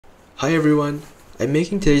Hi everyone, I'm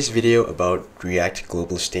making today's video about React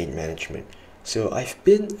Global State Management. So I've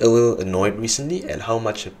been a little annoyed recently at how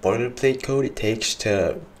much boilerplate code it takes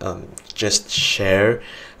to just share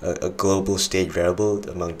a global state variable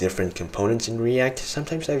among different components in React.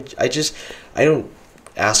 Sometimes I don't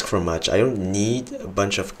ask for much. I don't need a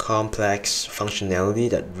bunch of complex functionality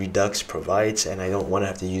that Redux provides, and I don't want to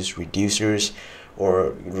have to use reducers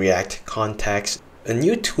or React context. A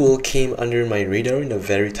new tool came under my radar in a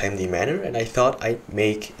very timely manner, and I thought I'd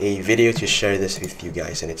make a video to share this with you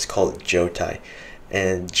guys, and it's called Jotai.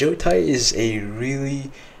 And Jotai is a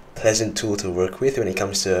really pleasant tool to work with when it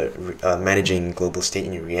comes to managing global state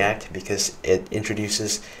in React, because it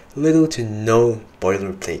introduces little to no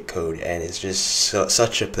boilerplate code, and it's just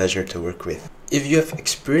such a pleasure to work with. If you have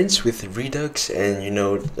experience with Redux and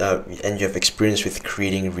and you have experience with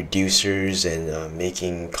creating reducers and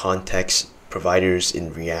making context providers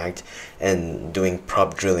in React and doing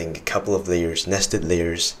prop drilling, a couple of layers, nested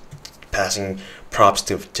layers, passing props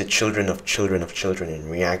to children of children of children in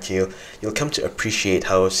React, you'll come to appreciate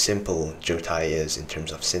how simple Jotai is in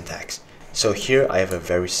terms of syntax. So here I have a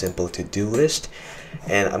very simple to-do list,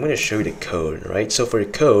 and I'm going to show you the code, right? So for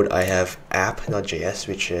the code, I have app.js,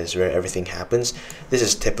 which is where everything happens. This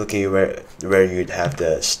is typically where you'd have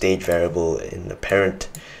the state variable in the parent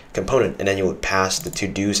component, and then you would pass the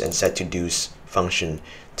to-dos and set to-dos function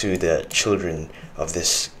to the children of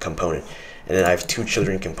this component. And then I have two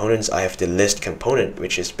children components. I have the list component,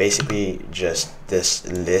 which is basically just this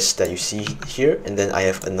list that you see here, and then I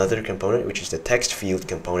have another component, which is the text field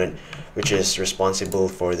component, which is responsible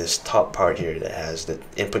for this top part here that has the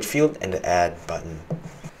input field and the add button.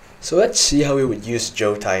 So let's see how we would use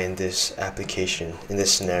Jotai in this application, in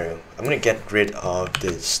this scenario. I'm going to get rid of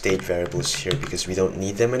the state variables here because we don't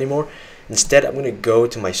need them anymore. Instead, I'm going to go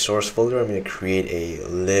to my source folder. I'm going to create a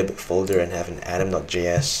lib folder and have an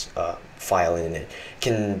atom.js file in it. It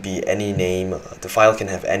can be any name. The file can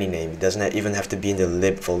have any name. It doesn't even have to be in the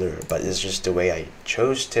lib folder, but it's just the way I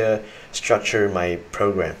chose to structure my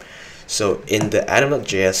program. So in the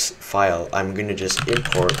atom.js file, I'm going to just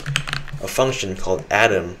import a function called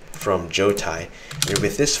atom from Jotai. And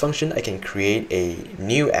with this function, I can create a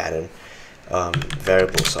new atom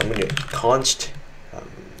variable. So I'm going to const,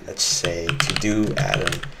 let's say to-do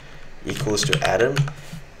atom equals to atom.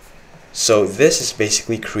 So this is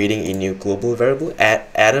basically creating a new global variable.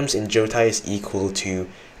 Atoms in Jotai is equal to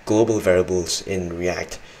global variables in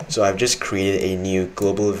React. So I've just created a new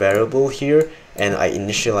global variable here, and I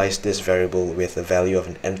initialized this variable with a value of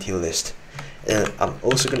an empty list. And I'm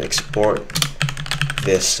also going to export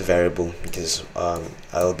this variable because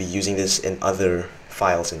I'll be using this in other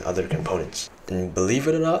files and other components. And believe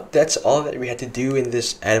it or not, that's all that we had to do in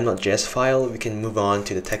this atom.js file. We can move on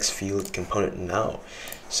to the text field component now.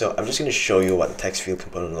 So I'm just going to show you what the text field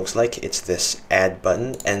component looks like. It's this add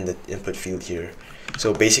button and the input field here.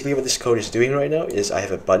 So basically what this code is doing right now is I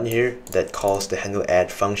have a button here that calls the handle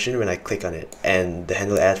add function when I click on it. And the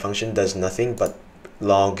handle add function does nothing but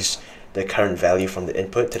logs the current value from the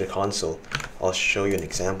input to the console. I'll show you an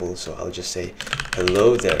example. So I'll just say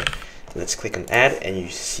hello there. Let's click on add, and you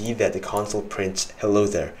see that the console prints hello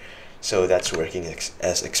there. So that's working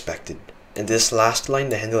as expected. And this last line,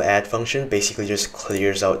 the handle add function, basically just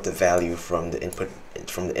clears out the value from the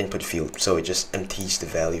input field. So it just empties the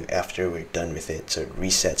value after we're done with it. So it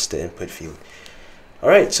resets the input field.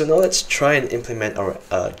 Alright, so now let's try and implement our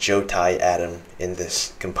Jotai atom in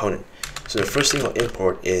this component. So the first thing I'll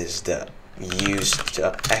import is the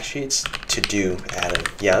actually it's to-do atom.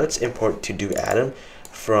 Yeah, let's import to-do atom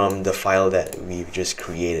from the file that we've just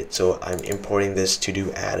created. So I'm importing this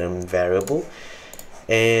to-do atom variable.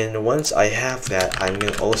 And once I have that, I'm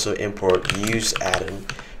going to also import use atom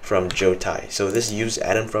from Jotai. So this use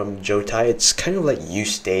atom from Jotai, it's kind of like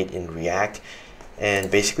use state in React. And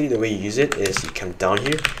basically the way you use it is you come down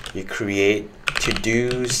here, you create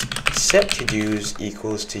to-dos, set to-dos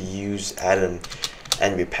equals to use atom,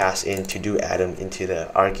 and we pass in to-do atom into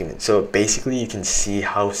the argument. So basically you can see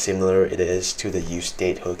how similar it is to the use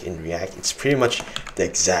state hook in React. It's pretty much the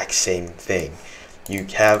exact same thing. You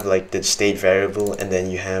have like the state variable, and then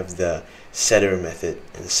you have the setter method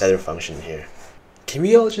and the setter function here. Can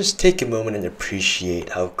we all just take a moment and appreciate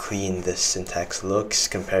how clean this syntax looks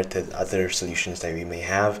compared to other solutions that we may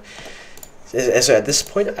have? So at this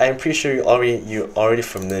point, I'm pretty sure you're already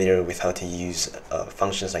familiar with how to use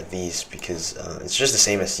functions like these, because it's just the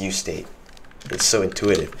same as use state. It's so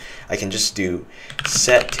intuitive. I can just do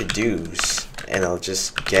set to-dos, and I'll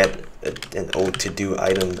just get an old to-do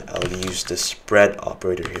item. I'll use the spread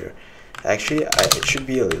operator here. Actually, it should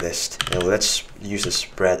be a list. Now let's use the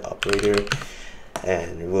spread operator.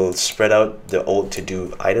 and we'll spread out the old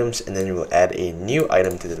to-do items, and then we'll add a new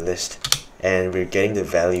item to the list, and we're getting the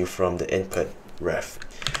value from the input ref.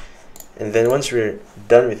 And then once we're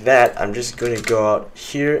done with that, I'm just going to go out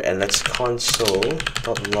here and let's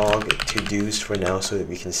console.log to-dos for now so that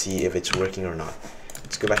we can see if it's working or not.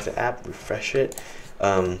 Let's go back to the app, refresh it.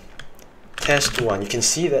 Test1, you can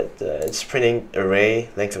see that it's printing array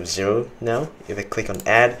length of 0 now. If I click on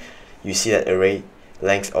add, you see that array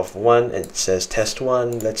length of 1, and it says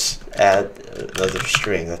test1. Let's add another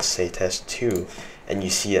string, let's say test2, and you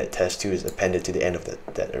see that test2 is appended to the end of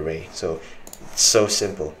that array. So it's so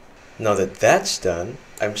simple. Now that that's done,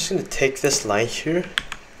 I'm just going to take this line here,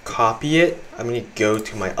 copy it. I'm going to go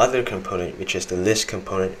to my other component, which is the list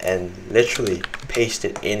component, and literally paste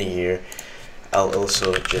it in here. I'll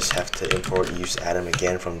also just have to import useAtom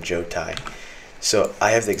again from Jotai. So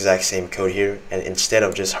I have the exact same code here, and instead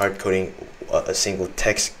of just hard coding a single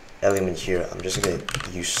text element here, I'm just going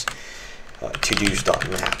to use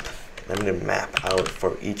todos.map. I'm going to map out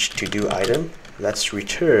for each to-do item. Let's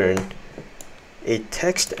return a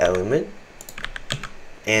text element,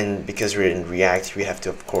 and because we're in React, we have to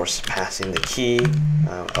of course pass in the key.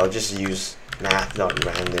 I'll just use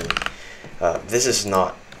math.random. This is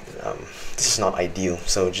not ideal,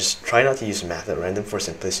 so just try not to use math.random for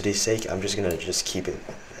simplicity's sake. I'm just gonna keep it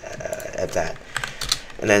at that.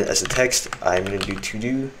 And then as a text, I'm gonna do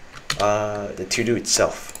to-do, the to-do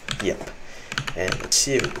itself. Yep. And let's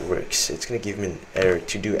see if it works. It's gonna give me an error,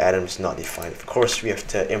 to-do atom is not defined. Of course we have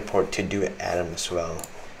to import to-do atom as well.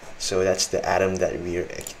 So that's the atom that we're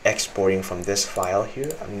exporting from this file here.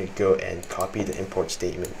 I'm gonna go and copy the import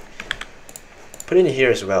statement, put it in here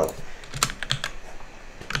as well.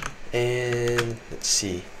 And let's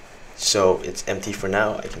see, so it's empty for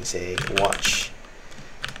now. I can say watch.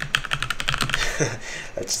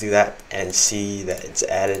 Let's do that and see that it's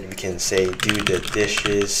added. We can say do the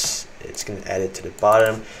dishes, it's going to add it to the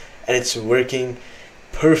bottom, and it's working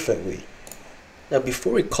perfectly. Now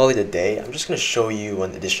before we call it a day, I'm just going to show you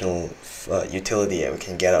one additional utility that we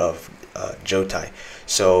can get out of Jotai.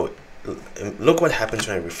 So look what happens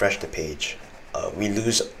when I refresh the page. We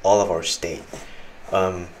lose all of our state.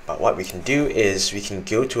 But what we can do is we can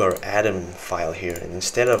go to our Atom file here, and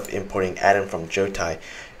instead of importing Atom from Jotai,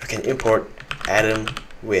 we can import Atom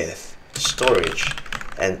with storage.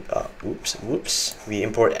 And we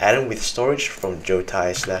import Atom with storage from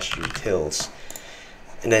Jotai/utils.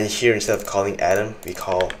 And then here, instead of calling Atom, we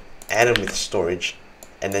call Atom with storage,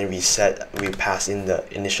 and then we pass in the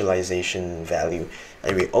initialization value,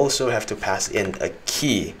 and we also have to pass in a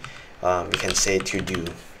key. We can say to do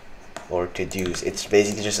or to do's. It's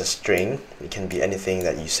basically just a string. It can be anything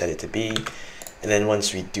that you set it to be. And then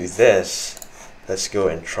once we do this, let's go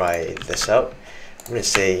and try this out. I'm going to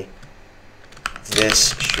say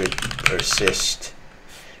this should persist,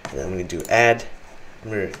 and I'm going to do add.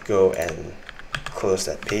 I'm going to go and close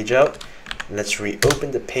that page out. Let's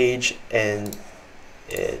reopen the page, and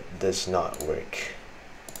it does not work.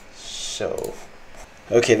 So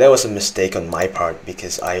okay, that was a mistake on my part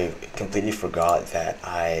because I completely forgot that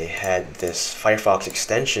I had this Firefox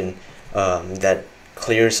extension that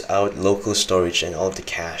clears out local storage and all of the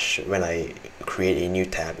cache when I create a new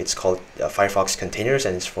tab. It's called Firefox Containers,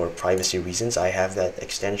 and it's for privacy reasons. I have that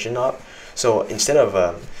extension up. So instead of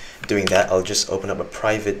doing that, I'll just open up a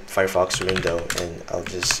private Firefox window, and I'll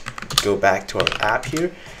just go back to our app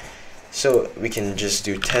here. So we can just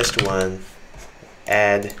do test1,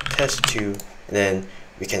 add test2, and then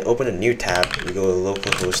we can open a new tab. We go to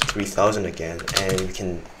localhost 3000 again, and we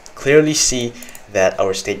can clearly see that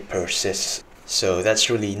our state persists. So that's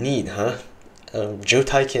really neat, huh?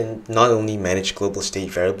 Jotai can not only manage global state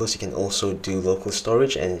variables, it can also do local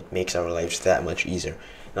storage, and it makes our lives that much easier.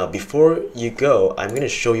 Now before you go, I'm going to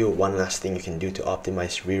show you one last thing you can do to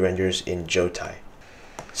optimize re-renders in Jotai.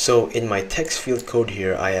 So in my text field code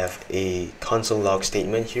here, I have a console log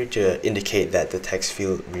statement here to indicate that the text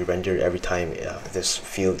field re-rendered every time this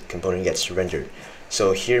field component gets rendered.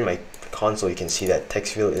 So here in my console, you can see that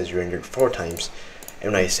text field is rendered 4 times.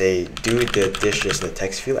 And when I say do the dishes in the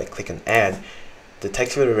text field, I click on add, the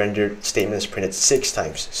text field re-rendered statement is printed 6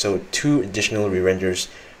 times. So 2 additional re-renders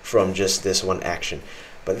from just this one action.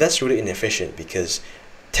 But that's really inefficient because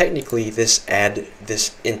technically this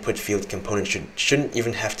input field component shouldn't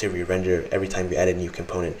even have to re-render every time we add a new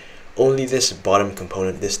component. Only this bottom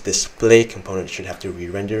component, this display component, should have to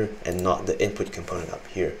re-render and not the input component up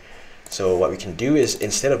here. So what we can do is,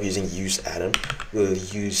 instead of using useAtom, we'll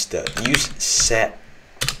use the useSetAtom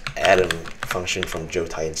function from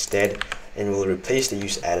Jotai instead, and we'll replace the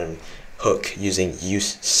useAtom hook using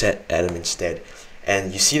useSetAtom instead.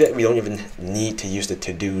 And you see that we don't even need to use the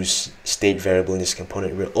to-dos state variable in this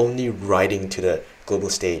component. We're only writing to the global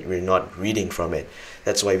state. We're not reading from it.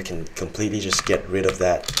 That's why we can completely just get rid of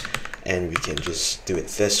that, and we can just do it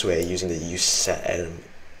this way using the useSetItem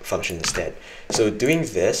function instead. So doing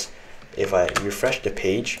this, if I refresh the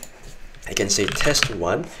page, I can say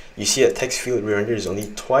test1. You see that text field re-render is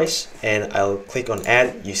only twice, and I'll click on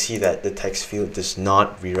add. You see that the text field does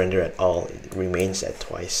not re-render at all. It remains at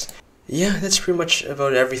twice. Yeah, that's pretty much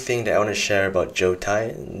about everything that I want to share about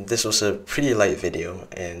Jotai. This was a pretty light video,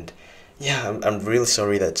 and yeah, I'm really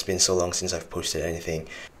sorry that it's been so long since I've posted anything.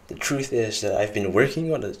 The truth is that I've been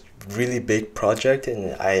working on a really big project,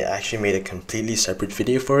 and I actually made a completely separate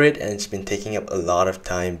video for it, and it's been taking up a lot of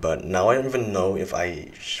time, but now I don't even know if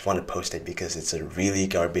I want to post it because it's a really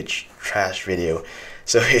garbage trash video.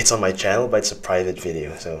 So it's on my channel, but it's a private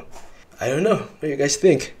video, so I don't know. What do you guys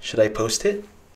think? Should I post it?